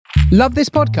Love this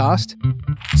podcast?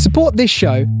 Support this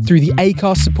show through the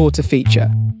Acast supporter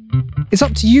feature. It's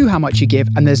up to you how much you give,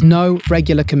 and there's no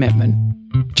regular commitment.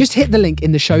 Just hit the link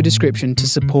in the show description to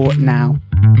support now.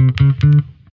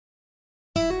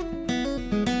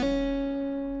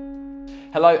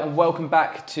 Hello and welcome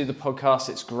back to the podcast.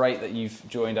 It's great that you've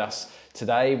joined us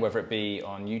today, whether it be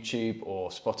on YouTube or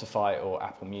Spotify or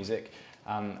Apple Music.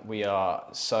 We are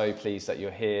so pleased that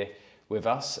you're here with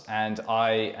us, and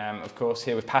I am of course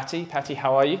here with Patty. Patty,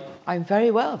 how are you? I'm very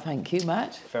well, thank you,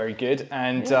 Matt. Very good.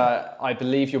 And I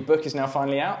believe your book is now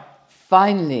finally out?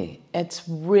 Finally, it's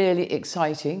really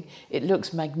exciting. It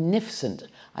looks magnificent.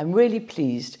 I'm really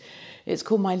pleased. It's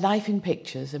called My Life in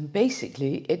Pictures, and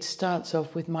basically it starts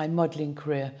off with my modelling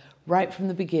career right from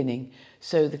the beginning.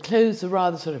 So the clothes are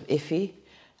rather sort of iffy,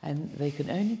 and they can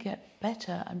only get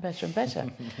better and better and better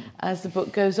as the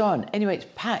book goes on. Anyway, it's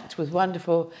packed with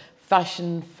wonderful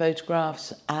fashion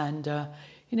photographs and,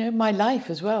 my life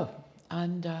as well.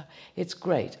 And it's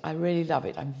great. I really love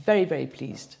it. I'm very, very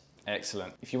pleased.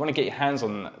 Excellent. If you want to get your hands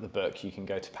on the book, you can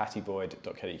go to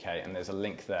pattyboyd.co.uk, and there's a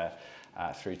link there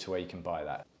through to where you can buy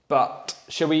that. But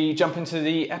shall we jump into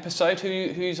the episode?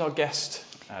 Who's our guest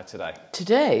today?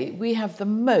 Today, we have the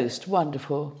most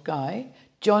wonderful guy,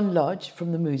 John Lodge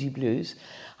from the Moody Blues.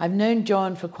 I've known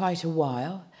John for quite a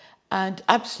while and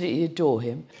absolutely adore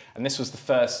him. And this was the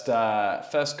first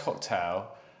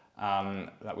cocktail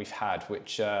that we've had,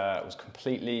 which was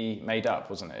completely made up,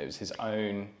 wasn't it? It was his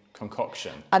own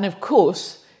concoction. And of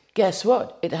course, guess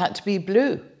what? It had to be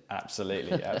blue.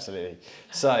 Absolutely, absolutely.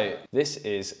 So this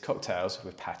is Cocktails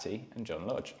with Patty and John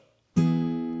Lodge.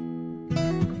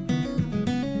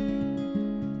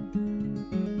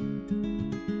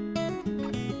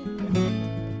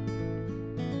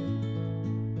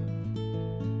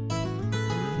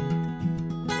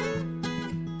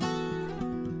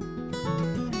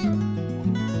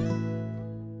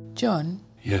 John?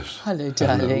 Yes. Hello,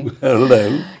 darling.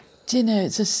 Hello. Do you know,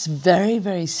 it's a very,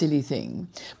 very silly thing,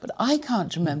 but I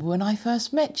can't remember when I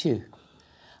first met you.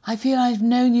 I feel I've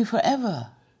known you forever.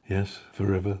 Yes,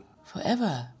 forever.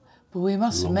 Forever. But we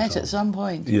must have met at some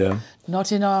point. Yeah.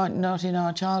 Not in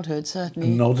our childhood, certainly.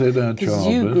 Not in our childhood. Because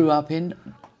you grew up in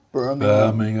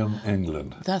Birmingham. Birmingham,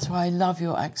 England. That's why I love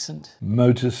your accent.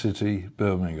 Motor City,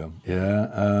 Birmingham. Yeah,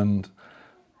 and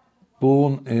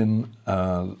born in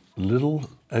a little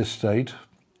estate,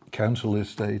 council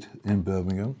estate in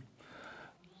Birmingham.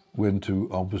 Went to,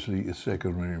 obviously, a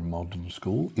secondary modern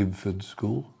school, infant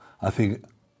school. I think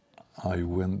I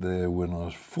went there when I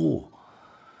was 4.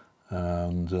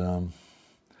 And,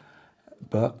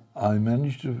 but I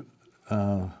managed to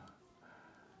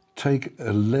take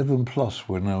 11 plus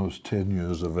when I was 10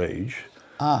 years of age.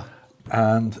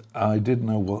 And I didn't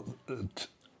know what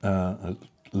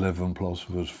 11 plus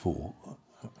was for.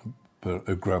 But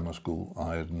a grammar school,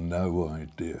 I had no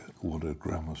idea what a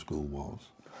grammar school was.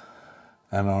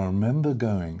 And I remember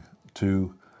going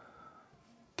to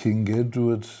King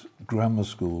Edward's Grammar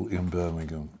School in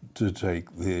Birmingham to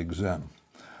take the exam.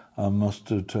 I must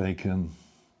have taken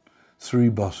 3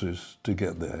 buses to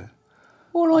get there.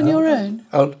 All on your own?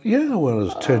 Yeah, well, I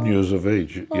was 10 years of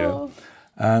age, yeah.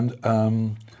 And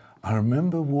I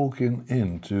remember walking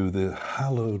into the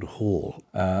hallowed hall,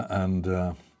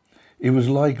 and it was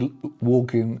like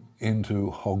walking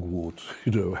into Hogwarts,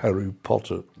 Harry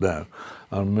Potter now.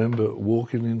 I remember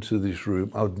walking into this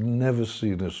room. I'd never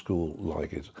seen a school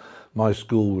like it. My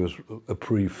school was a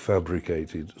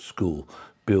prefabricated school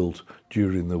built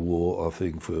during the war, I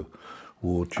think, for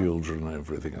war children and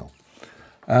everything else.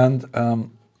 And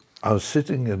I was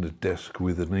sitting at a desk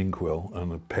with an inkwell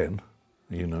and a pen,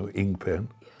 ink pen,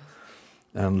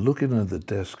 and looking at the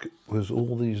desk was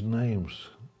all these names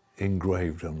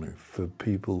engraved on it for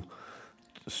people,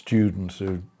 students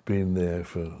who'd been there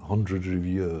for hundreds of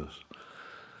years.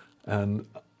 And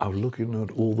I was looking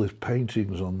at all the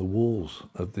paintings on the walls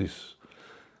of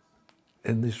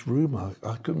in this room.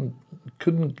 I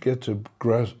couldn't get to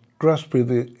grasp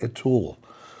it at all.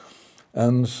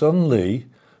 And suddenly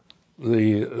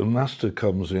the master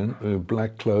comes in, a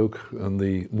black cloak and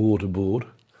the waterboard,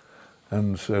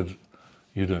 and said,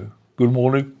 good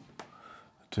morning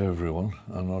to everyone.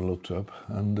 And I looked up,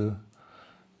 and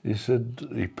he said,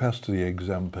 he passed the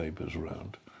exam papers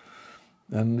around,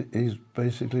 and he's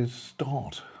basically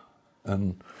start.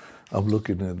 And I'm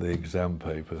looking at the exam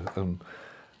paper, and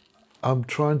I'm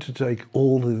trying to take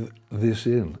all of this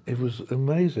in. It was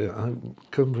amazing. I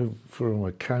come from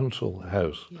a council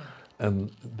house,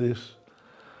 and this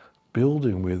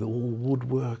building with all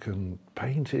woodwork and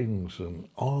paintings and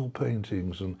oil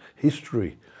paintings and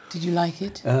history. Did you like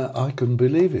it? I couldn't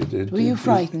believe it. Were you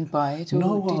frightened by it? Or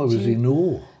no, I was in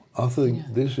awe. I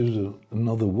think this is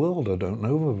another world I don't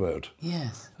know about.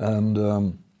 Yes.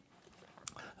 And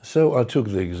so I took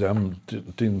the exam,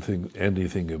 didn't think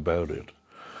anything about it.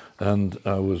 And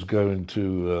I was going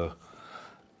to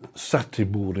Saturday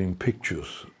morning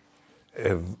pictures.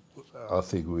 I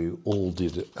think we all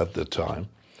did it at the time.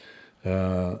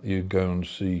 You go and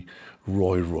see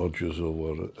Roy Rogers or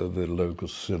what at the local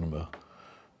cinema.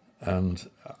 And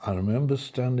I remember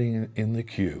standing in the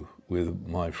queue with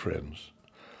my friends.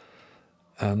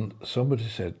 And somebody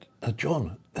said,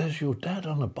 John, there's your dad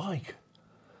on a bike.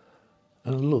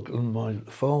 And look, and my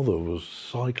father was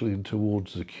cycling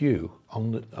towards the queue.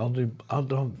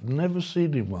 I'd never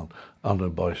seen him on a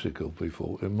bicycle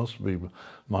before. It must be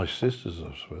my sister's,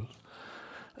 I suppose.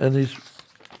 And he's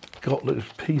got this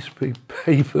piece of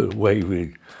paper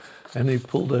waving. And he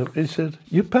pulled out, he said,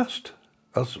 you passed.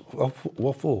 I said,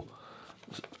 what for?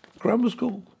 Grammar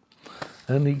school.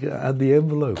 And he had the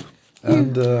envelope.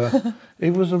 And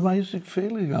it was an amazing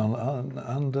feeling.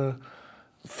 And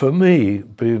for me,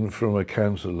 being from a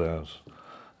council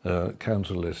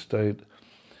estate,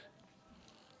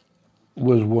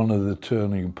 was one of the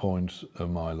turning points of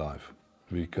my life,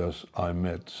 because I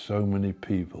met so many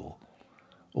people,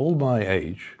 all my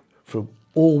age, from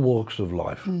all walks of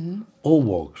life, all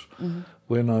walks.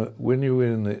 When I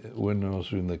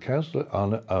was in the council,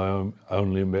 I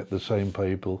only met the same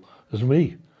people as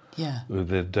me. Yeah.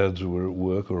 Their dads were at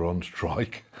work or on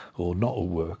strike or not at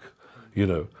work, you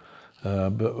know.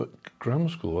 But at grammar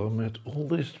school, I met all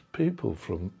these people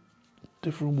from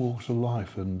different walks of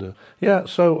life, and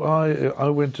so I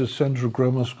went to Central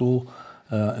Grammar School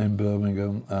in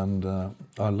Birmingham, and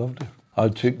I loved it. I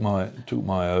took my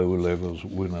O levels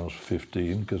when I was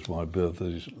 15 because my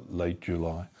birthday is late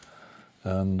July,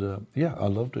 and I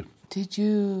loved it. Did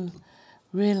you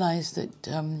realise that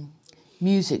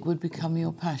music would become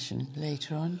your passion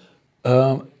later on?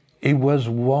 It was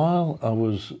while I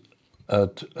was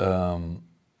at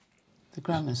The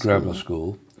grammar school. Grammar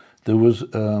school. There was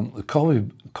a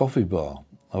coffee bar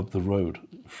up the road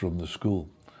from the school.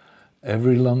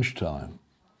 Every lunchtime,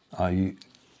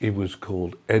 it was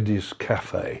called Eddie's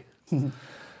Cafe.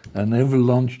 And every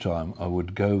lunchtime I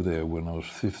would go there when I was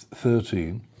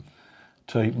 13,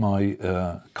 take my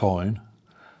coin,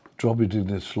 drop it in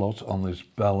the slot on this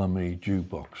Bellamy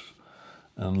jukebox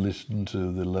and listen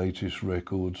to the latest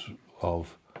records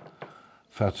of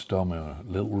Fats Domino,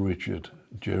 Little Richard,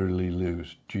 Jerry Lee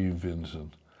Lewis, Gene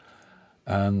Vincent.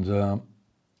 And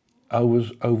I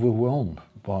was overwhelmed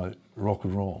by rock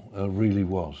and roll. I really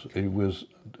was. It was,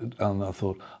 and I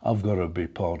thought, I've got to be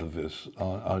part of this.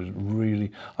 I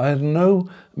had no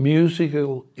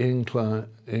musical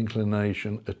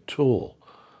inclination at all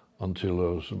until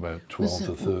I was about 12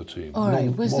 to 13. All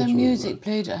right, was there music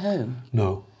played at home?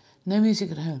 No. No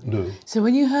music at home? No. So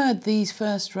when you heard these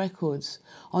first records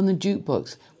on the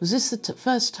jukebox, was this the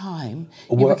first time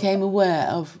you became aware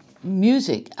of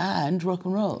music and rock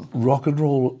and roll? Rock and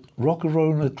roll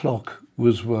and the Clock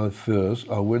was my first.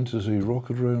 I went to see Rock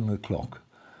and Roll and the Clock,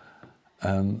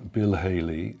 and Bill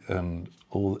Haley and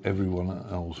everyone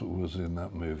else who was in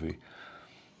that movie.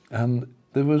 And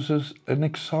there was an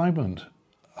excitement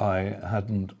I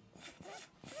hadn't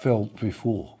felt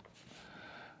before.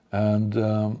 And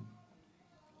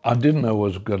I didn't know I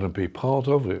was going to be part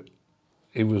of it.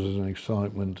 It was an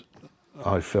excitement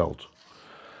I felt.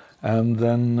 And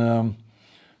then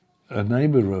a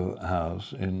neighbour of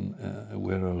ours in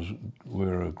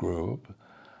where I grew up,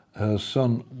 her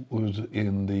son was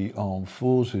in the armed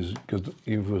forces because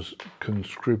it was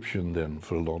conscription then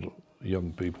for a lot of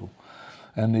young people,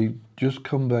 and he'd just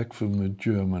come back from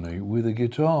Germany with a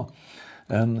guitar,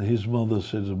 and his mother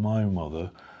said to my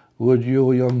mother, "Would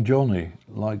your young Johnny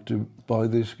like to buy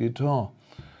this guitar?"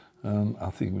 And I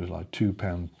think it was like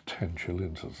 £2, 10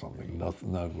 shillings or something.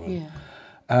 Nothing. Yeah.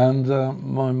 And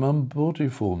my mum bought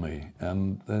it for me,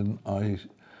 and then I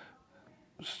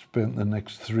spent the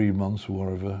next 3 months or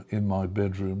whatever in my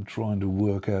bedroom trying to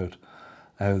work out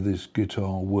how this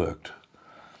guitar worked.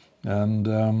 And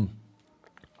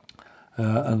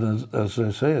as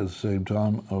I say, at the same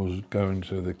time, I was going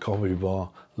to the coffee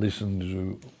bar, listening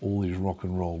to all these rock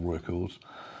and roll records.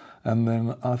 And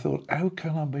then I thought, how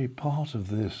can I be part of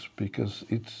this? Because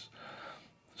it's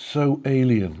so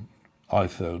alien, I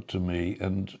thought, to me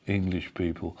and English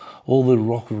people. All the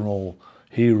rock and roll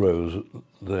heroes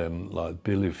then, like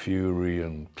Billy Fury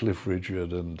and Cliff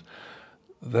Richard, and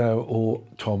they're all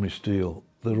Tommy Steele,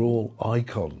 they're all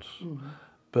icons. Mm-hmm.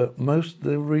 But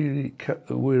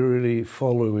we're really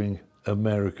following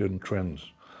American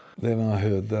trends. Then I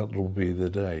heard That'll Be the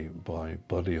Day by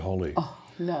Buddy Holly. Oh,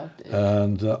 Loved it.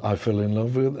 And I fell in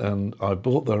love with it, and I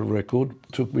bought that record.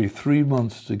 It took me 3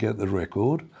 months to get the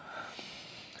record.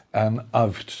 And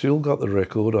I've still got the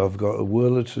record. I've got a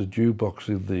Wurlitzer jukebox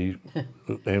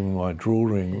in my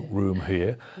drawing room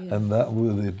here, and that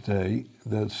was the day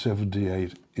that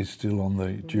 78 is still on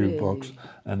the jukebox,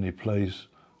 and it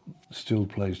still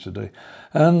plays today.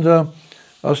 And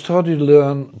I started to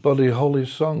learn Buddy Holly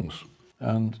songs,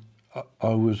 and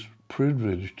I was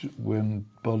privileged when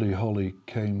Buddy Holly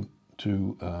came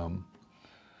to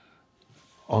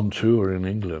on tour in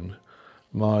England.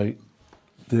 My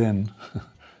then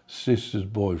sister's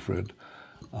boyfriend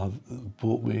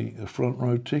bought me a front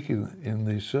row ticket in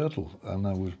the Circle, and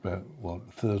I was about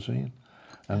 13,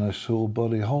 and I saw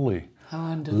Buddy Holly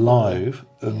live,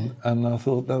 and I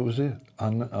thought that was it. I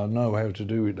know how to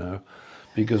do it now,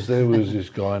 because there was this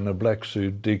guy in a black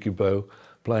suit, Dickie Bow,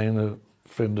 playing a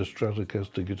Fender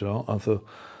Stratocaster guitar. I thought,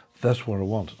 that's what I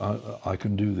want. I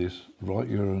can do this. Write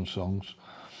your own songs,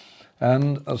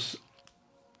 and I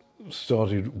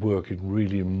started working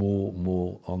really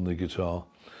more on the guitar.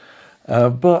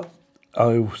 But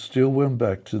I still went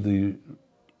back to the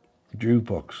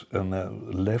jukebox, and the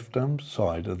left-hand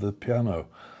side of the piano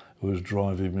was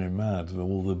driving me mad with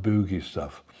all the boogie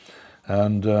stuff.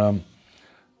 And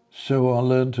so I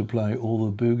learned to play all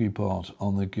the boogie parts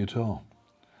on the guitar.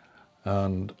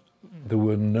 And there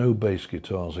were no bass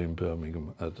guitars in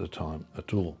Birmingham at the time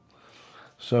at all.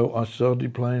 So I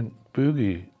started playing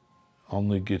boogie on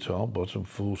the guitar, bottom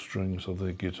 4 strings of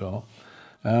the guitar,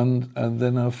 and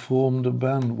then I formed a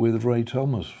band with Ray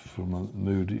Thomas from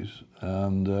Moody's.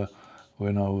 And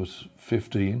when I was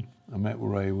 15, I met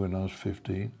Ray when I was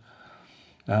 15,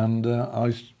 and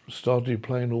I started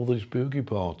playing all these boogie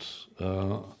parts.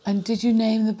 And did you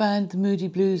name the band the Moody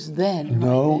Blues then?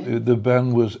 No, the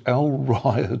band was Al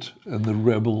Riot and the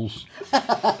Rebels.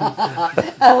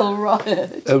 Al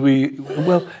Riot.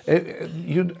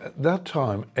 That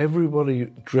time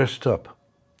everybody dressed up.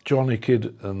 Johnny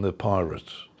Kidd and the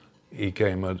Pirates. He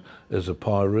came as a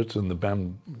pirate, and the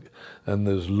band, and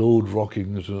there's Lord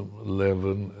Rockington,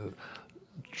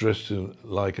 dressed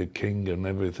like a king and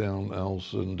everything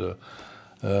else, and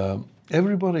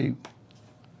everybody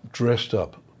dressed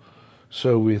up.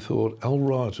 So we thought Al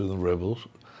Riot and the Rebels,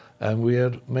 and we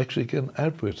had Mexican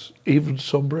outfits, even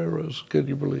sombreros, can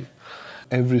you believe?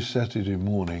 Every Saturday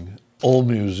morning, all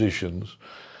musicians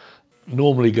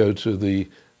normally go to the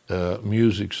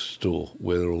music store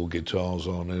where there are all guitars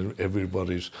on, and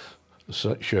everybody's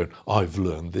shown, I've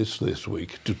learned this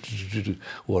week,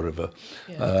 whatever.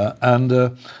 Yeah.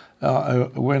 I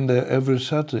went there every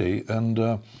Saturday, and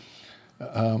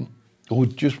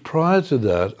just prior to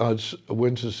that, I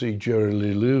went to see Jerry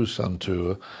Lee Lewis on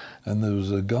tour, and there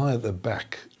was a guy at the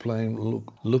back playing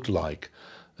looked like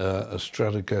a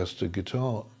Stratocaster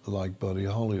guitar like Buddy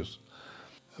Holly's.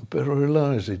 But I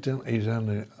realised he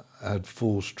only had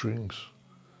 4 strings,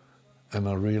 and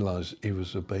I realised he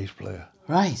was a bass player.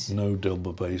 Right. No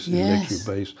double bass, yes. electric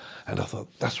bass. And I thought,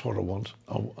 that's what I want.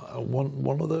 I want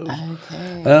one of those.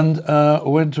 Okay. And I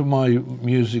went to my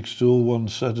music store one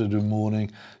Saturday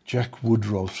morning, Jack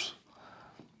Woodruff's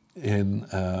in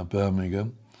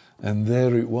Birmingham, and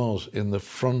there it was in the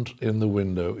front, in the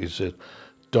window. It said,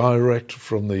 direct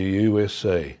from the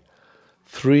USA,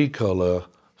 3-color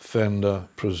Fender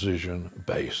Precision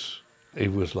bass.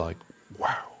 It was like,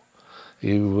 wow.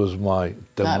 It was my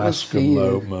Damascus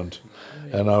moment.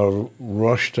 And I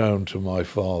rushed down to my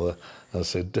father and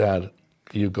said, Dad,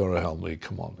 you've got to help me,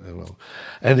 come on.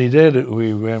 And he did.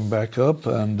 We went back up,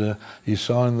 and he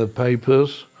signed the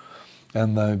papers,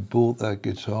 and they bought that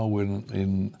guitar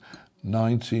in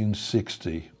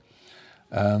 1960.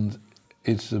 And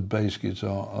it's the bass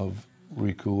guitar I've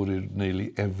recorded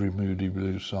nearly every Moody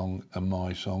Blues song and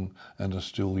my song, and I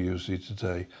still use it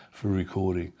today for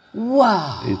recording.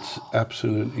 Wow. It's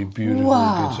absolutely beautiful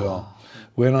guitar.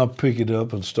 When I pick it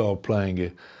up and start playing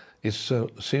it, it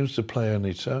seems to play on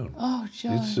its own. Oh,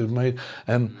 John. It's amazing.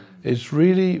 And it's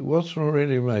really, what's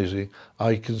really amazing,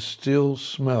 I can still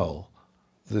smell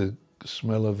the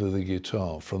smell of the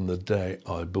guitar from the day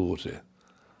I bought it.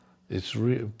 It's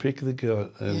pick the guitar,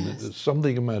 and it's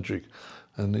something magic.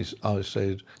 And I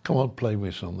said, come on, play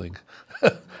me something.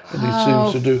 And How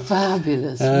he seems to do.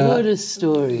 Fabulous. What a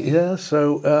story. Yeah,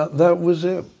 so that was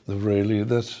it, really.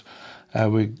 That's how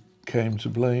we came to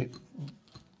play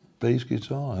bass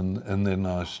guitar. And then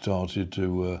I started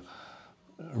to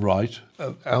write.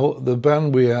 The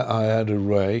band I had at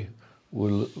Ray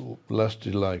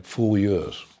lasted like 4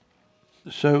 years.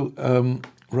 So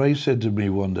Ray said to me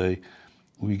one day,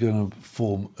 we're going to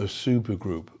form a super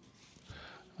group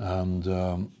and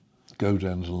go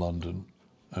down to London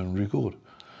and record.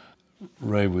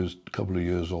 Ray was a couple of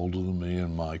years older than me,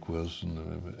 and Mike was,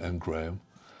 and Graham.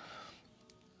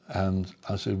 And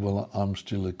I said, well, I'm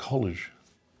still at college.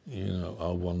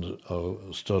 I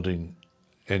studying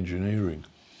engineering.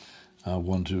 I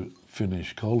want to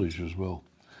finish college as well.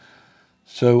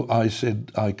 So I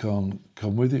said, I can't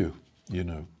come with you,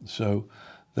 So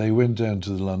they went down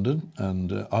to London,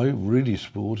 and I really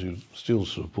still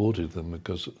supported them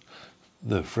because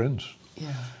they're friends.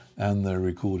 Yeah. And they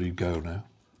recorded Go Now,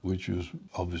 which was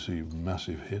obviously a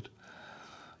massive hit.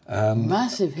 And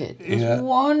massive hit. It was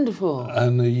wonderful.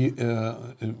 And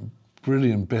a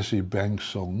brilliant Bessie Banks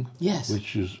song. Yes.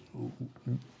 Which is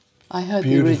I heard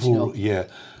beautiful, the original. Yeah,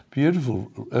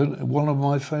 beautiful. One of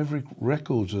my favourite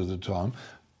records at the time,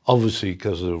 obviously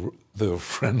because they were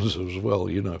friends as well,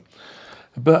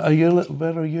 But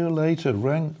about a year later,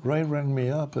 Ray rang me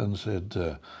up and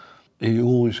said, he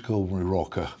always called me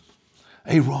Rocker.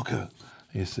 Hey, Rocker,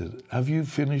 he said, have you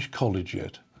finished college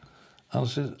yet? I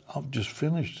said, I've just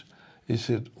finished. He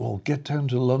said, well, get down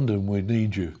to London, we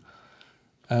need you.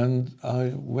 And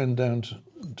I went down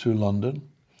to London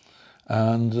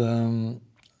and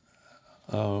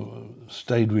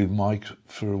stayed with Mike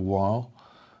for a while.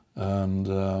 And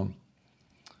then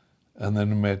I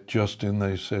met Justin.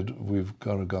 They said, we've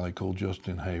got a guy called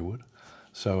Justin Hayward.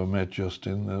 So I met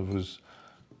Justin. That was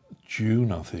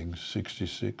June, I think,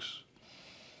 66.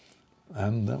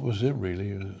 And that was it,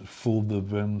 really. Formed the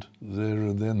band there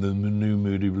and then, the New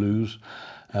Moody Blues.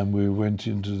 And we went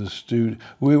into the studio.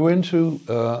 We went to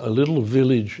a little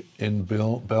village in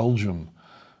Belgium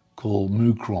called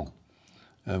Moucron.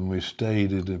 And we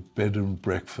stayed at a bed and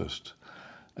breakfast.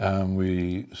 And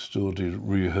we started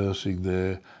rehearsing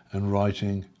there and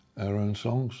writing our own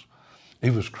songs.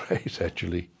 It was great,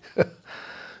 actually.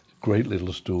 Great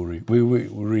little story. We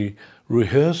were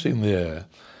rehearsing there,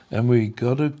 and we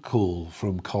got a call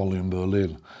from Colin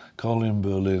Berlin. Colin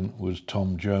Berlin was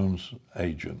Tom Jones'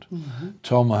 agent. Mm-hmm.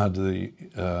 Tom had the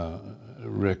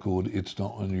record It's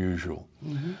Not Unusual.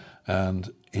 Mm-hmm.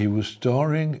 And he was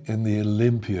starring in the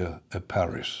Olympia at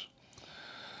Paris.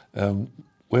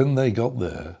 When they got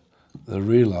there, they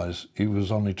realised it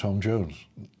was only Tom Jones,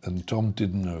 and Tom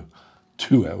didn't know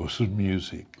 2 hours of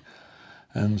music.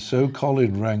 And so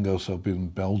Colin rang us up in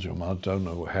Belgium. I don't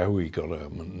know how he got our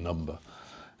number.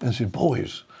 And said,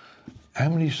 boys, how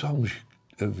many songs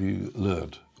have you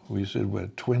learned? We said, well,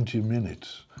 20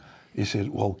 minutes. He said,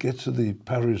 well, get to the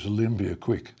Paris Olympia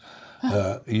quick.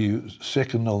 You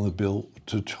second on the bill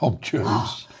to Tom Jones.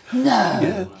 Oh, no.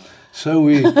 Yeah. So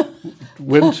we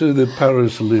went to the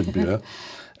Paris Olympia,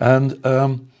 and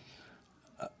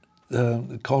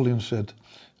Colin said,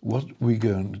 what we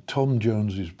going, Tom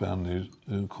Jones's band is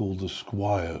called the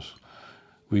Squires.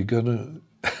 We're going to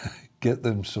get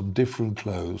them some different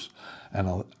clothes,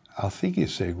 and I think he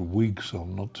said wigs,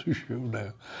 I'm not too sure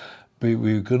now. But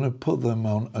we were going to put them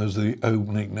on as the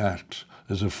opening act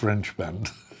as a French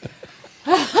band.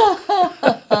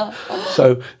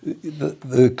 So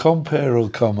the compere will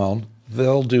come on,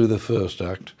 they'll do the first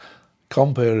act,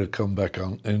 compere will come back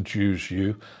on, introduce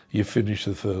you, you finish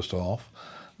the first half,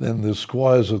 then the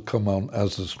Squires will come on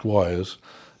as the Squires,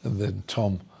 and then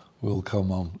Tom will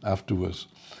come on afterwards.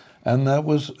 And that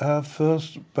was our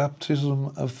first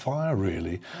baptism of fire,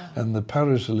 really. Yeah. And the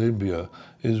Paris Olympia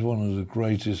is one of the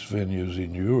greatest venues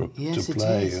in Europe to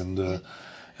play. It is. And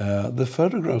the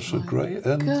photographs are great.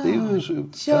 And God, it was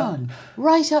John,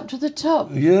 right up to the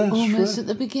top. Yes, almost right at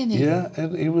the beginning. Yeah,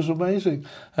 and it was amazing.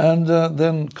 And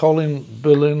then Colin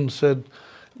Berlin said,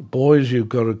 boys, you've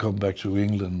got to come back to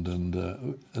England.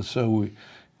 And so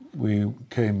we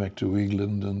came back to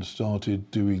England and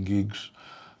started doing gigs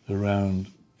around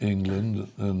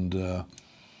England, and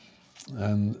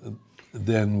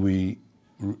then we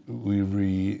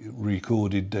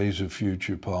recorded Days of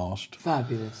Future Past.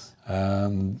 Fabulous.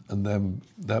 And then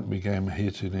that became a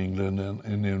hit in England and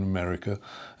in America.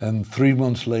 And 3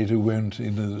 months later went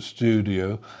into the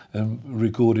studio and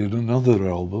recorded another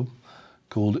album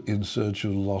called In Search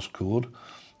of the Lost Chord,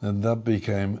 and that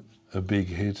became a big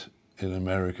hit in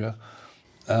America.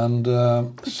 And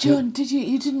but John,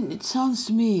 you didn't, it sounds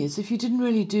to me as if you didn't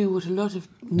really do what a lot of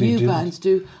new bands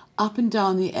do, up and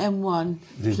down the M1,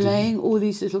 playing all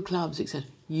these little clubs, etc.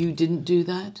 You didn't do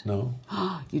that? No.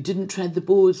 You didn't tread the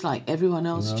boards like everyone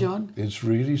else, no, John? It's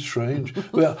really strange.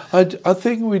 Well, I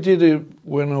think we did it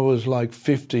when I was like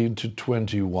 15 to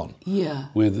 21. Yeah.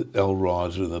 With El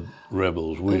Rise and the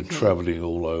Rebels. We were travelling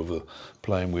all over,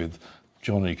 playing with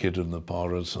Johnny Kidd and the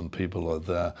Pirates and people like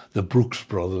that. The Brooks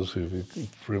Brothers, if you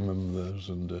remember those.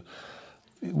 And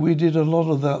we did a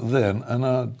lot of that then, and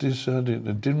I decided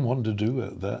I didn't want to do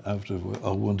that after.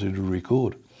 I wanted to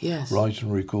record. Yes. Write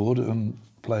and record, and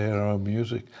play our own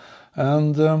music,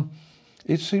 and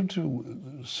it seemed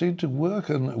to work.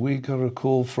 And we got a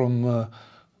call from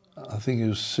I think it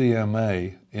was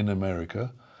CMA in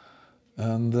America,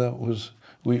 and that was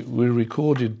we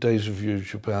recorded Days of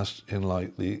Future Past in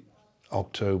like the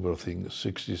October, I think,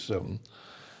 '67.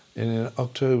 In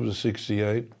October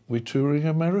 '68, we're touring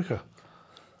America.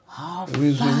 How It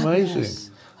was fabulous.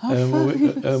 amazing. How And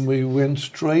fabulous. we went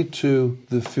straight to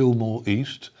the Fillmore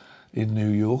East in New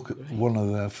York, one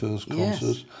of their first Yes.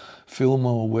 concerts.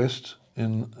 Fillmore West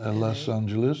in Los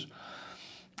Angeles,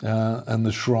 and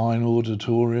the Shrine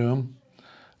Auditorium.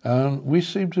 And we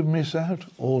seemed to miss out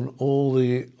on all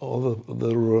the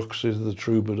Roxys, the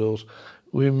Troubadours.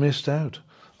 We missed out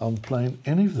on playing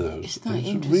any of those. Isn't that It's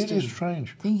interesting? really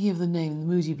strange. Thinking of the name, the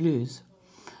Moody Blues,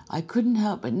 I couldn't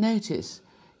help but notice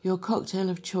your cocktail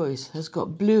of choice has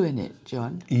got blue in it,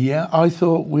 John. Yeah, I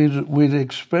thought we'd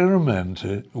experiment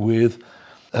it with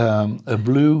a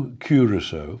blue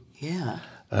curacao Yeah.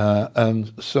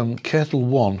 and some Kettle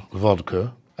One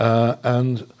vodka,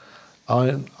 and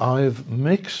I've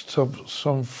mixed up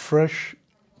some fresh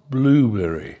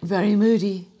blueberry. Very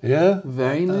moody. Yeah,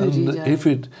 Very moody, And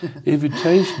darling. if it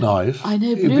tastes nice, I know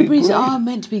it'd be blueberries great. are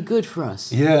meant to be good for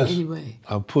us. Yes. Anyway.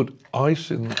 I'll put ice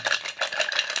in.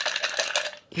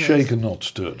 Yes. Shaken, not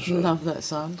stirred. So. Love that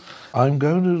sound. I'm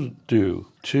going to do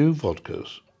 2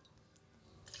 vodkas,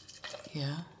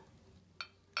 Yeah.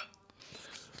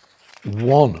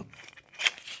 1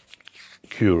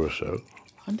 curacao.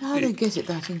 I wonder how they get it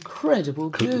that incredible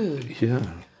blue. Yeah.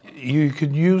 You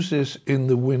can use this in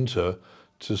the winter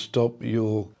to stop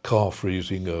your car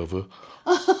freezing over.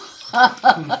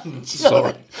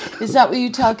 Sorry. Is that what you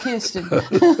tell Kirsten?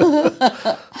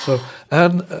 So,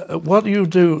 and what you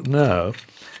do now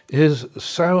is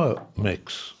sour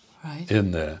mix Right.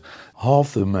 in there,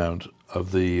 half the amount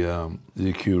of the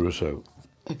curacao,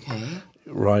 Okay.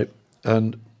 right?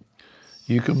 And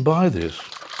you can buy this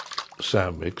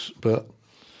sour mix, but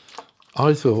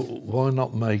I thought, why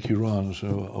not make your own?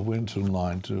 So I went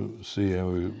online to see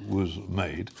how it was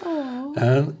made,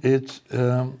 and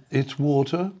it's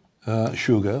water,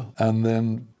 sugar, and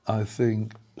then I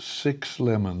think 6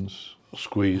 lemons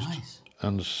squeezed. Nice.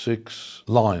 And 6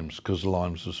 limes, because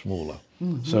limes are smaller.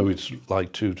 So it's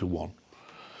like 2 to 1.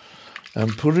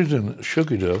 And put it in,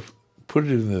 sugar it up, put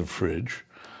it in the fridge,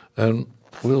 and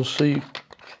we'll see.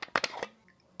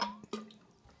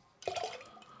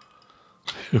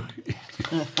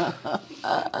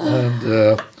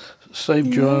 And Save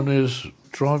John is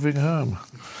driving home.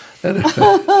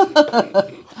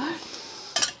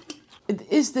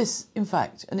 Is this, in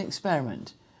fact, an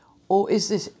experiment? Or is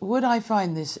this, would I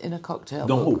find this in a cocktail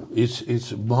book? No,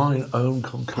 it's my own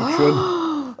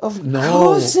concoction. Of No,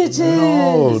 course it is.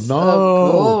 no, no.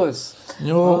 Of course.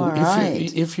 No, All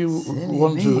right. if you Silly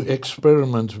want me. to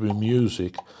experiment with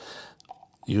music,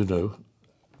 you know,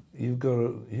 you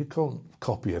can't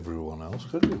copy everyone else,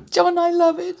 could you? John, I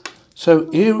love it.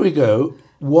 So here we go,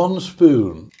 1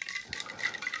 spoon.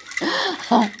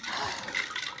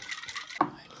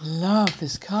 Love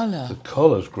this colour. The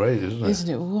colour's great, isn't it? Isn't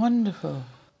it wonderful?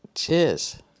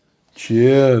 Cheers.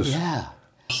 Cheers. Yeah.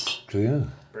 Cheers.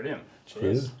 Brilliant.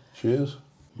 Cheers. Cheers.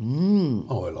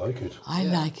 Oh, I like it. I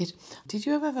like it. Did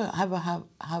you ever have a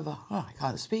oh, I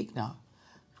can't speak now.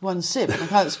 1 sip, I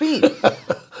can't speak.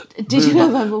 Did you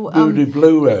ever have a, Moody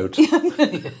blew out.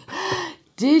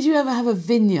 did you ever have a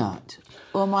vineyard?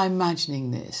 Or am I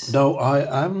imagining this? No, I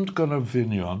haven't got a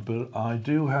vineyard, but I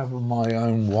do have my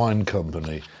own wine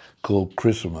company called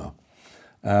Chrisima.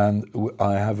 And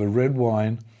I have a red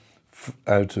wine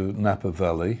out of Napa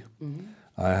Valley.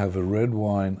 I have a red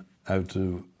wine out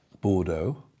of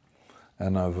Bordeaux.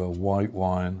 And I have a white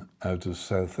wine out of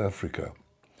South Africa.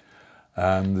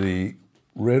 And the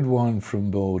red wine from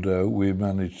Bordeaux, we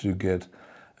managed to get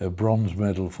a bronze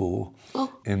medal for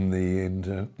in the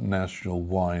International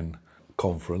Wine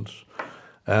Conference.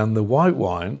 And the white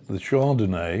wine, the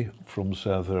Chardonnay from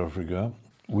South Africa,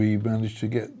 we managed to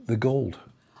get the gold.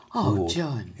 Oh, award.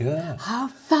 John. Yeah. How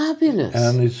fabulous.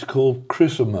 And it's called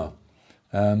Chrisima.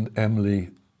 And Emily,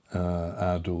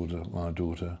 our daughter, my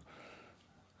daughter,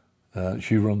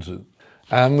 she runs it.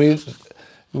 And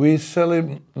we sell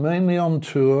it mainly on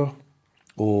tour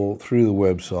or through the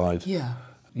website. Yeah.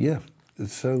 Yeah,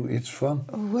 so it's fun.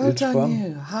 Oh, well it's done fun.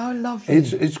 you. How lovely.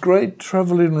 It's great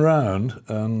travelling around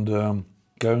and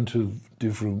going to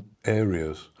different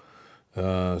areas.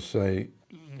 Say,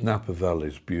 Napa Valley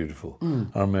is beautiful.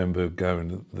 I remember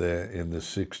going there in the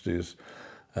 60s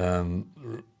and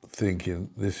thinking,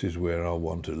 this is where I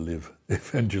want to live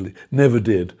eventually. Never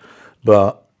did,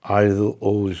 but I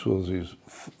always was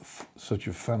such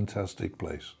a fantastic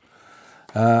place.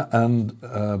 And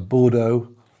Bordeaux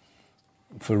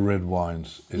for red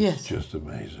wines is Yes. just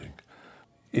amazing.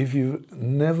 If you've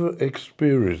never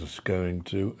experienced going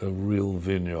to a real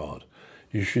vineyard,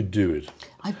 you should do it.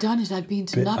 I've done it. I've been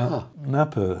to Napa.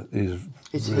 Napa is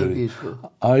It's so really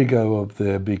beautiful. I go up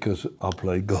there because I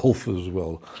play golf as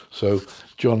well. So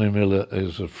Johnny Miller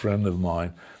is a friend of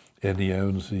mine, and he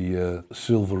owns the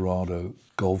Silverado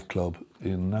Golf Club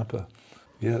in Napa.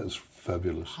 Yeah, it's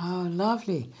fabulous. Oh,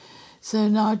 lovely. So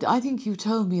now, I think you've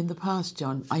told me in the past,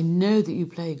 John, I know that you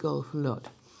play golf a lot.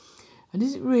 And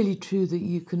is it really true that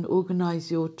you can organise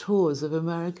your tours of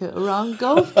America around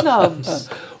golf clubs?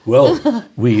 Well,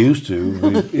 we used to.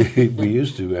 We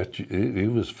used to, actually.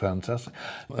 It was fantastic.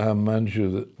 Our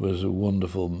manager was a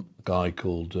wonderful guy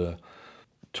called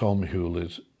Tom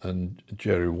Hewlett and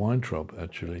Jerry Weintraub,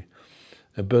 actually.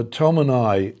 But Tom and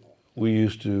I, we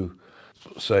used to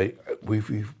say, we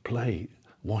play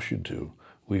Washington,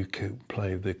 we can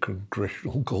play the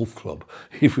Congressional Golf Club.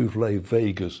 If we play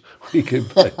Vegas, we can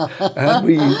play. And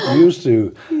we used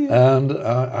to. Yeah. And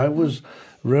I was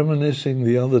reminiscing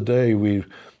the other day, we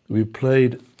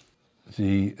played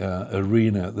the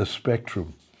arena, the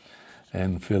Spectrum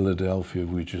in Philadelphia,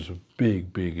 which is a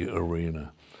big, big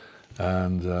arena.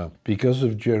 And because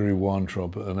of Jerry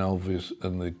Weintraub and Elvis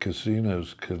and the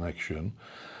casinos connection,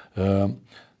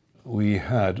 we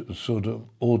had sort of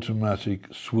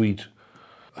automatic suite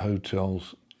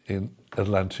hotels in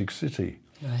Atlantic City.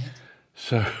 Right.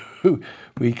 So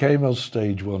we came on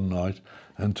stage one night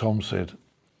and Tom said,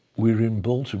 "We're in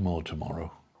Baltimore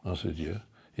tomorrow." I said, "Yeah."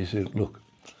 He said, "Look,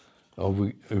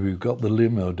 we've got the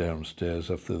limo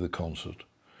downstairs after the concert.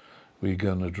 We're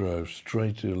going to drive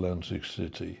straight to Atlantic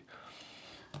City.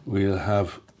 We'll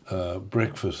have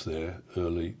breakfast there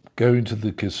early, go into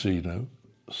the casino,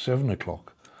 7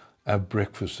 o'clock, have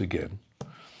breakfast again,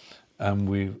 and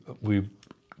we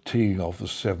teeing off at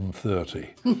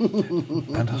 7:30.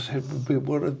 And I said, "But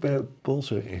what about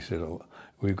Baltimore?" He said, "Oh,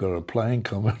 we've got a plane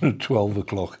coming at 12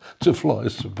 o'clock to fly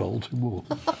us to Baltimore."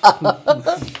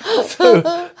 So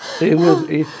it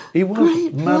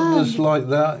was madness like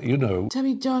that, you know. Tell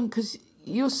me, John, because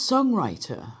you're a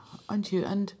songwriter, aren't you?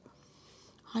 And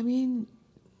I mean,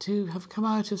 to have come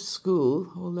out of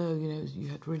school, although, you know, you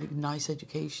had really nice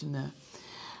education there,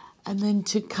 and then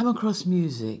to come across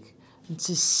music and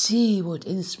to see what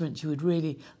instrument you would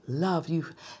really love, you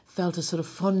felt a sort of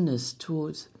fondness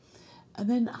towards. And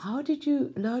then how did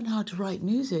you learn how to write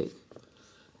music?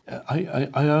 I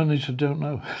honestly don't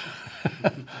know.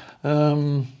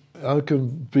 I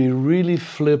can be really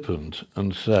flippant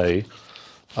and say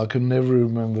I can never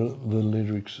remember the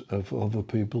lyrics of other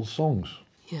people's songs.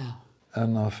 Yeah.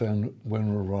 And I found when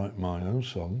I write my own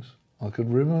songs, I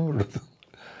could remember them.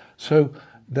 So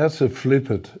that's a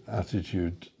flippant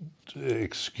attitude,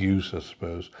 excuse, I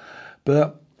suppose.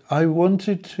 But I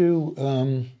wanted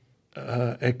to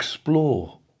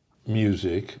explore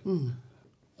music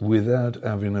without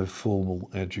having a formal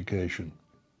education.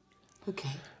 Okay.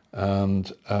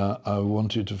 And I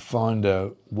wanted to find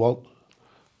out what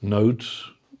notes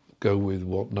go with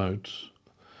what notes,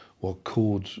 what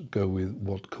chords go with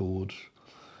what chords.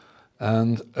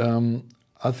 And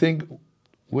I think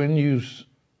when you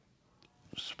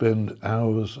spend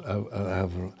hours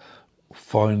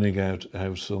finding out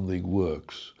how something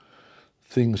works,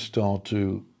 things start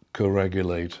to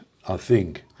coagulate, I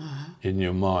think, in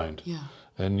your mind. Yeah.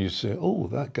 And you say, "Oh,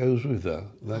 that goes with that,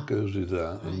 that goes with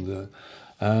that." Right.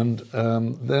 And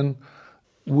then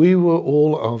we were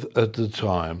all at the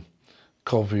time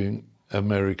copying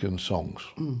American songs,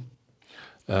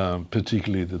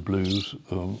 particularly the blues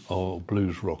or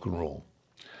blues rock and roll.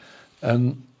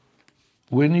 And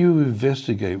when you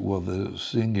investigate what they're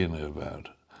singing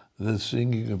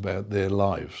about their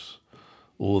lives,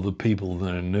 or the people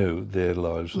they know, their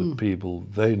lives, the people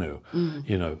they know.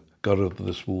 You know, got up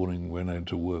this morning, went out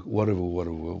to work,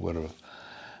 whatever.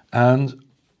 And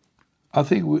I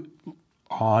think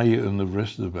I and the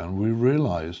rest of the band, we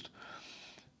realised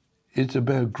it's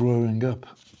about growing up.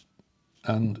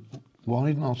 And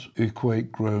why not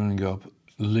equate growing up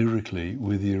lyrically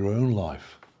with your own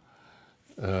life?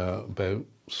 About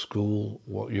school,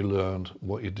 what you learned,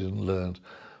 what you didn't learn,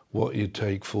 what you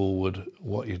take forward,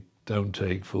 what you don't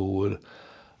take forward.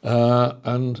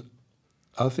 And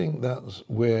I think that's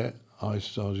where I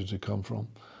started to come from.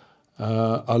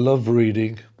 I love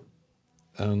reading,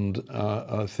 and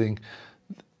I think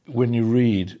when you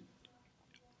read,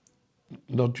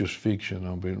 not just fiction,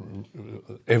 I mean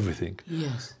everything.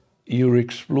 Yes. You're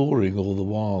exploring all the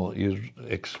while. You're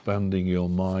expanding your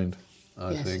mind,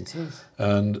 I think. Yes, it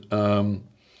is.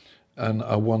 And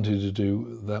I wanted to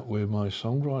do that with my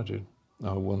songwriting.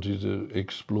 I wanted to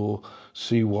explore,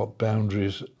 see what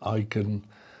boundaries I can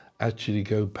actually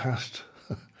go past.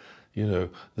 You know,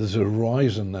 there's a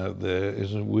horizon out there,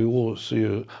 isn't we? All see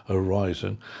a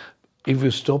horizon. If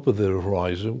we stop at the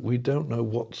horizon, we don't know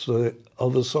what's the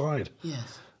other side.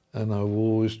 Yes. And I've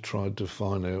always tried to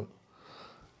find out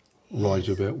right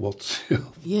about what's the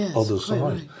Yes, other quite side.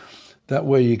 right. That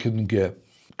way you can get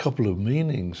a couple of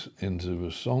meanings into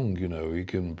a song, you know. You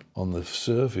can, on the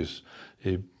surface,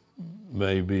 it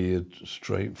may be a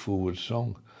straightforward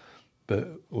song, but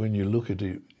when you look at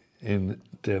it in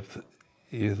depth,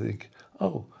 you think,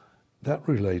 oh, that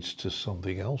relates to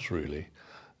something else really.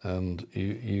 And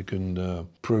you can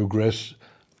progress,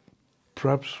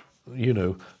 perhaps, you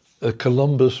know, a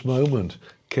Columbus moment,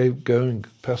 keep going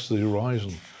past the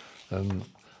horizon. And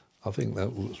I think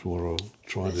that was what I was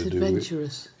trying to do.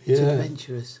 Adventurous. Yeah. It's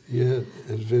adventurous. Yeah,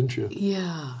 adventure.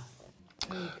 Yeah.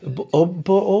 But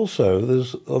also,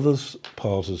 there's other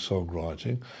parts of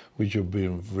songwriting which I've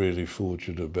been really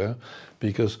fortunate about,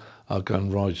 because I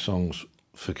can write songs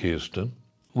for Kirsten.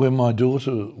 When my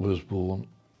daughter was born,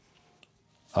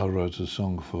 I wrote a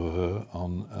song for her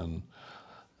on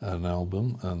an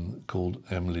album called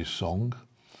Emily's Song.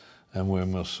 And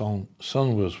when my son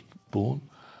was born,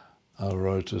 I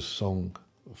wrote a song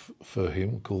for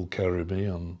him called Carry Me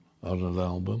on an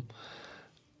album.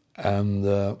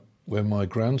 And when my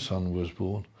grandson was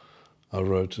born, I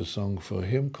wrote a song for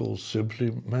him called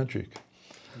Simply Magic.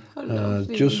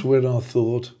 Just when I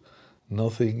thought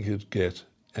nothing could get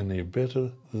any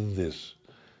better than this,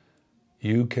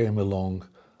 you came along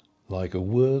like a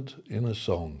word in a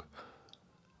song,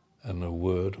 and a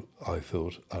word I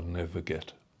thought I'd never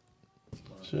get.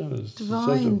 So it's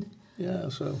Divine.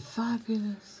 So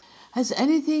Fabulous. Has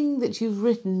anything that you've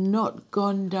written not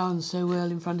gone down so well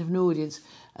in front of an audience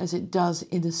as it does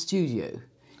in the studio?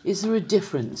 Is there a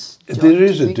difference, John, there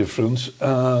is do you a think? difference.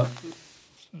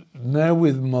 Now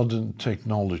with modern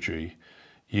technology,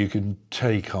 you can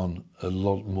take on a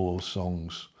lot more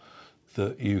songs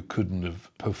that you couldn't have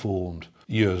performed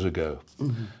years ago.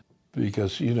 Mm-hmm.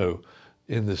 Because, you know,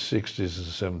 in the 60s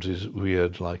and 70s, we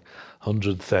had like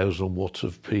 100,000 watts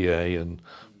of PA and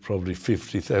probably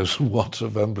 50,000 watts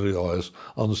of amplifiers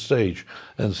on stage.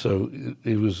 And so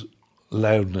it was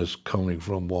loudness coming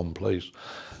from one place.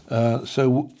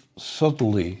 So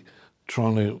subtly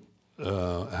trying to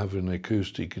have an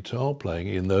acoustic guitar playing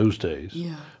in those days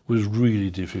was really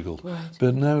difficult. Right.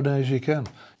 But nowadays you can.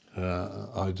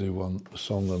 I do one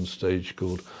song on stage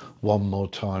called One More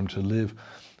Time to Live,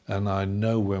 and I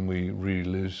know when we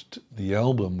released the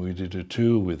album we did a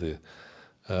tour with it,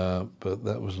 but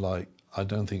that was like, I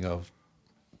don't think I've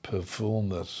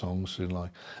performed that song since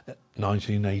like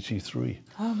 1983.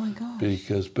 Oh my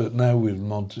gosh. But now with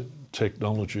modern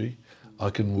technology, I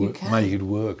can make it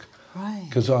work. Right.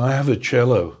 Because I have a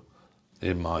cello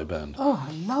in my band. Oh,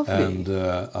 lovely. And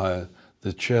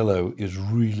the cello is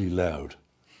really loud.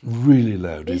 Really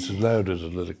loud. It's as loud as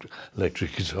an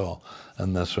electric guitar.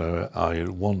 And that's why I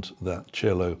want that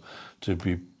cello to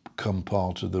become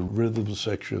part of the rhythm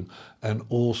section and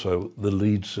also the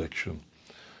lead section.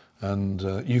 And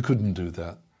you couldn't do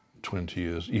that 20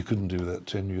 years. You couldn't do that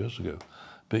 10 years ago.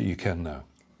 But you can now.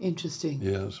 Interesting.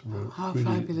 Yes. How really,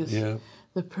 fabulous. Yeah.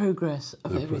 The progress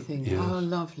of everything. yes. How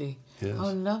lovely. Yes.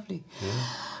 How lovely. Yeah.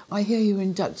 I hear you were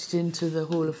inducted into the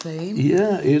Hall of Fame.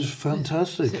 Yeah, it's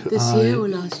fantastic. Is it this year or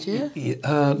last year?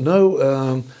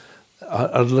 No,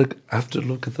 I'd have to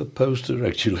look at the poster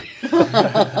actually.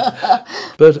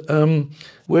 But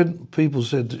when people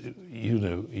said, you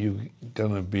know, you're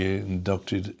going to be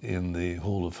inducted in the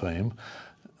Hall of Fame,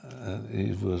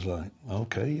 it was like,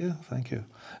 okay, yeah, thank you.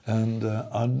 And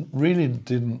I really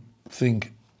didn't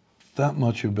think that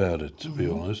much about it, to be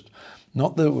honest.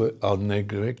 Not that I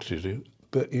neglected it,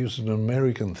 but it's an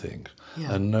American thing.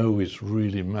 Yeah. And no, it's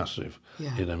really massive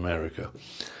Yeah. in America.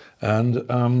 And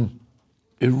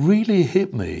it really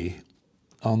hit me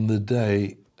on the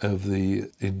day of the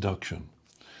induction.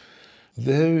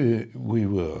 There we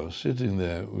were, sitting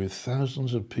there with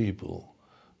thousands of people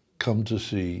come to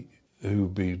see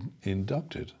who'd been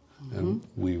inducted. And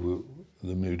we were,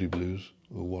 the Moody Blues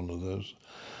were one of those.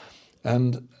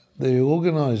 And the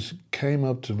organizer came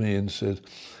up to me and said,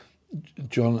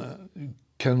 John,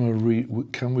 can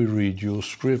we read your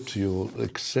script, your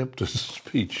acceptance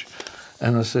speech?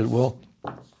 And I said, well,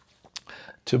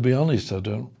 to be honest, I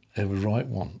don't ever write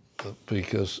one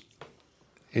because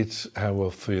it's how I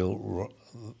feel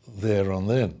there and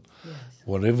then. Yes.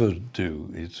 Whatever I do,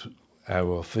 it's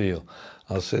how I feel.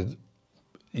 I said,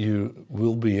 you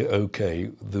will be okay.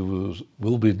 There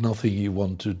will be nothing you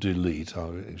want to delete, I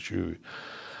assure you.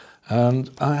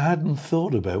 And I hadn't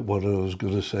thought about what I was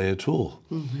going to say at all.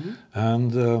 Mm-hmm.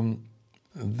 And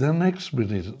the next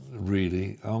minute,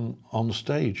 really, I'm on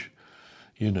stage,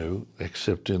 you know,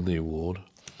 accepting the award.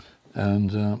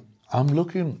 And I'm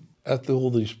looking at all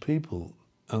these people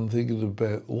and thinking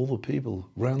about all the people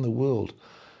around the world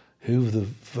who've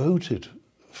voted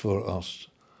for us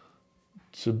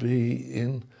to be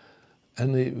in.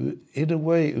 And in a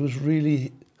way, it was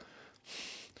really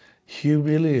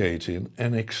humiliating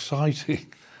and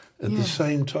exciting at the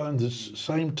same time, the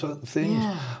same things.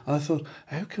 Yeah. I thought,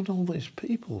 how can all these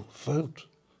people vote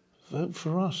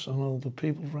for us and all the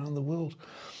people around the world?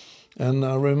 And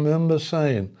I remember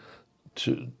saying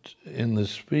in the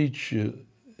speech,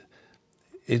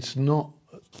 it's not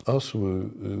us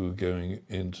who are going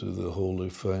into the Hall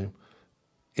of Fame.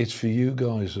 It's for you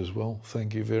guys as well.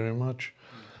 Thank you very much.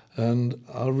 And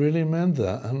I really meant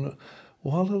that. And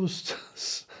while I was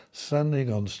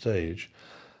standing on stage,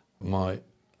 my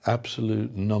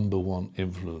absolute number one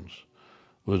influence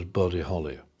was Buddy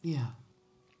Holly. Yeah.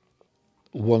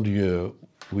 One year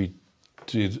we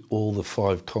did all the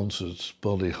 5 concerts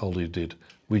Buddy Holly did.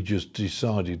 We just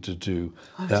decided to do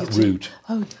that route.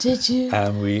 Oh, did you?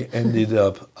 And we ended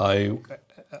up, I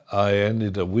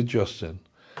ended up with Justin.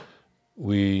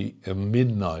 At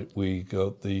midnight, we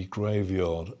got the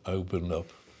graveyard opened up.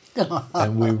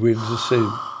 And we went to see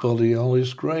Buddy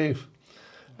Holly's grave.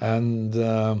 And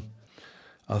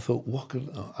I thought,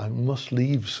 I must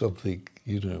leave something,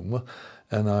 you know.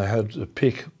 And I had to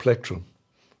pick plectrum.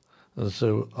 And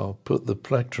so I put the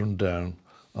plectrum down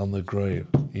on the grave,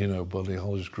 you know, Buddy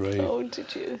Holly's grave. Oh,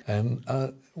 did you? And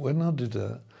when I did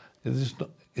that, it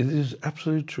is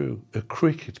absolutely true. A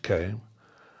cricket came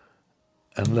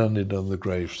and landed on the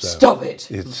gravestone. Stop it!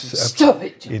 Stop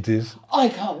it! It is. I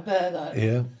can't bear that.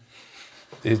 Yeah.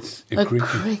 It's a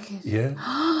cricket. Yeah.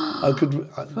 I could.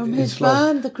 From his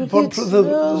band, the crickets.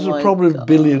 There's probably a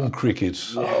billion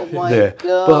crickets there.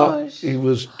 Gosh. But it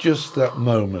was just that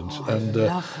moment. And I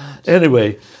love that.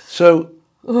 anyway, so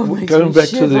going back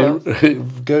shiver.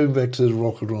 to the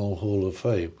Rock and Roll Hall of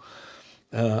Fame,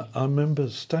 I remember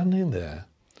standing there,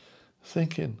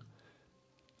 thinking,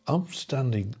 I'm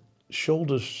standing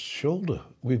shoulder to shoulder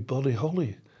with Buddy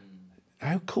Holly.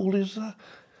 How cool is that?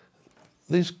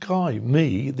 This guy,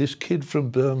 this kid from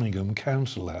Birmingham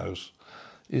Council House,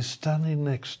 is standing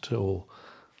next to,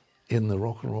 in the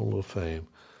Rock and Roll Hall of Fame,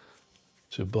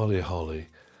 to Buddy Holly,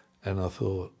 and I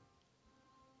thought,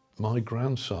 my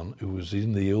grandson, who was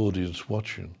in the audience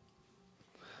watching,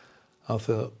 I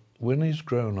thought, when he's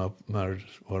grown up, married,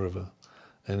 whatever,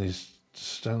 and he's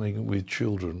standing with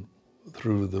children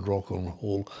through the Rock and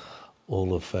Roll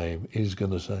Hall of Fame, he's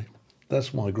going to say,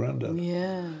 that's my granddad.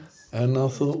 Yes. And I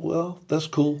thought, well, that's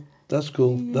cool,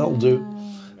 that'll do.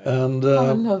 And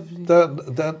lovely.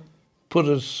 that put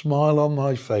a smile on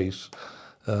my face,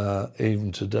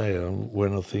 even today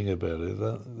when I think about it.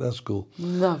 That's cool.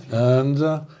 Lovely. And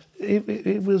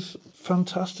it was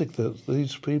fantastic that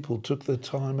these people took their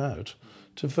time out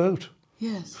to vote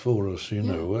for us, you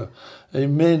know. It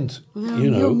meant,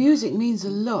 your music means a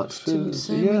lot to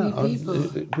so many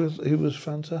people. It was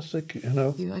fantastic, you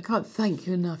know. I can't thank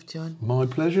you enough, John. My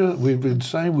pleasure. We've been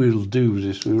saying we'll do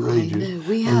this with radio. I know,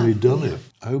 we and have. we've done it.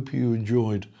 I hope you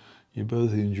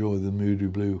both enjoyed the Moody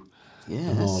Blue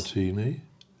martini.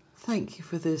 Thank you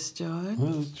for this, John.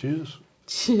 Well, cheers.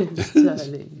 Cheers,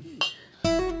 darling.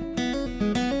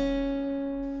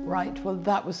 Right, well,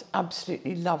 that was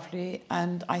absolutely lovely,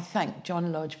 and I thank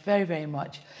John Lodge very, very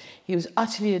much. He was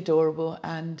utterly adorable,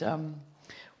 and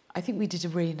I think we did a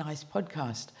really nice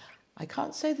podcast. I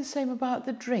can't say the same about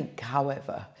the drink,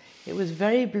 however. It was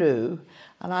very blue,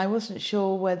 and I wasn't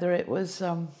sure whether it was...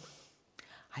 I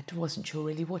wasn't sure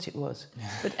really what it was.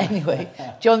 But anyway,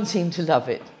 John seemed to love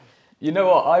it. You know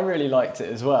what? I really liked it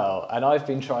as well, and I've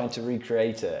been trying to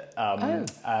recreate it.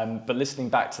 But listening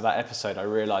back to that episode, I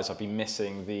realised I've been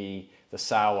missing the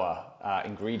sour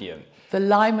ingredient. The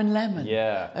lime and lemon?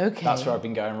 Yeah. Okay. That's where I've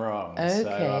been going wrong. Okay.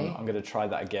 So I'm going to try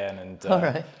that again and All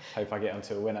right. hope I get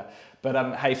onto a winner.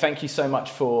 But hey, thank you so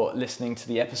much for listening to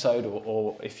the episode,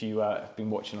 or if you have been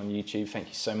watching on YouTube, thank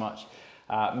you so much.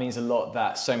 It means a lot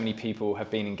that so many people have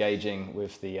been engaging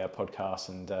with the podcast,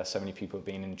 and so many people have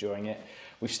been enjoying it.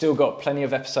 We've still got plenty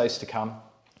of episodes to come,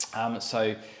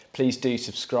 so please do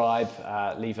subscribe,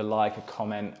 leave a like, a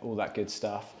comment, all that good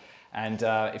stuff. And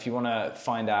if you want to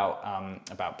find out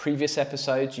about previous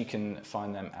episodes, you can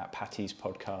find them at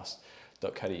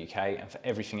pattiespodcast.co.uk, and for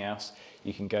everything else,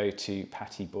 you can go to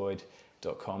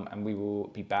pattieBoyd.com, and we will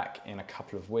be back in a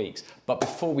couple of weeks. But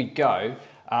before we go,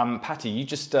 Pattie, you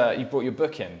brought your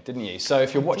book in, didn't you? So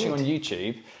if you're watching on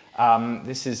YouTube,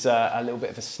 This is a little bit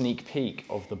of a sneak peek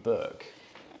of the book.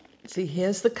 See,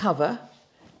 here's the cover.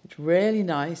 It's really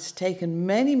nice, taken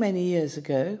many, many years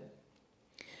ago.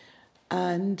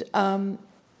 And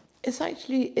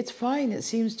it's fine. It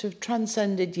seems to have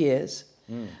transcended years.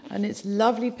 And it's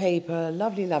lovely paper,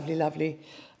 lovely, lovely, lovely.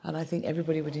 And I think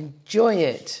everybody would enjoy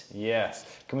it. Yes.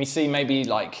 Can we see maybe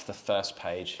like the first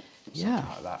page? Something Yeah.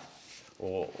 like that.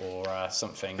 Or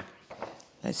something.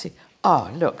 Let's see. Ah,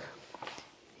 look.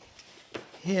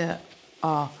 Here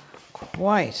are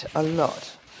quite a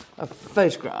lot of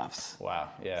photographs. Wow,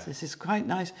 yeah. This is quite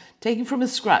nice. Taken from a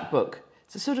scrapbook.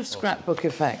 It's a sort of scrapbook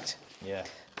effect. Yeah.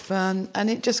 Fun. And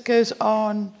it just goes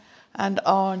on. And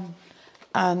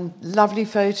lovely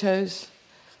photos.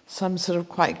 Some sort of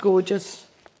quite gorgeous.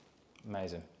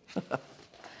 Amazing.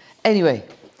 Anyway,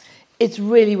 it's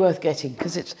really worth getting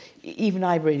because even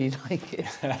I really like it.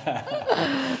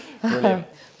 Brilliant.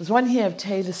 There's one here of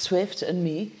Taylor Swift and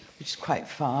me, which is quite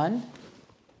fun.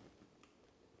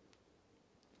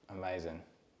 Amazing.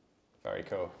 Very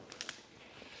cool.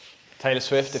 Taylor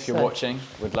Swift, if you're watching,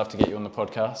 we'd love to get you on the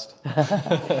podcast.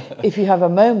 If you have a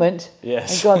moment.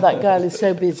 Yes. And God, that girl is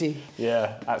so busy.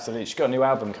 Yeah, absolutely. She's got a new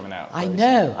album coming out. I very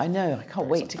know. soon. I can't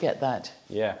wait to get that.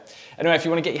 Yeah. Anyway, if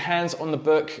you want to get your hands on the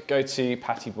book, go to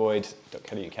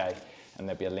pattyboyd.co.uk and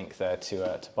there'll be a link there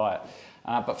to buy it.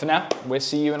 But for now, we'll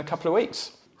see you in a couple of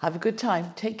weeks. Have a good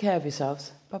time. Take care of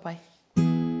yourselves. Bye-bye.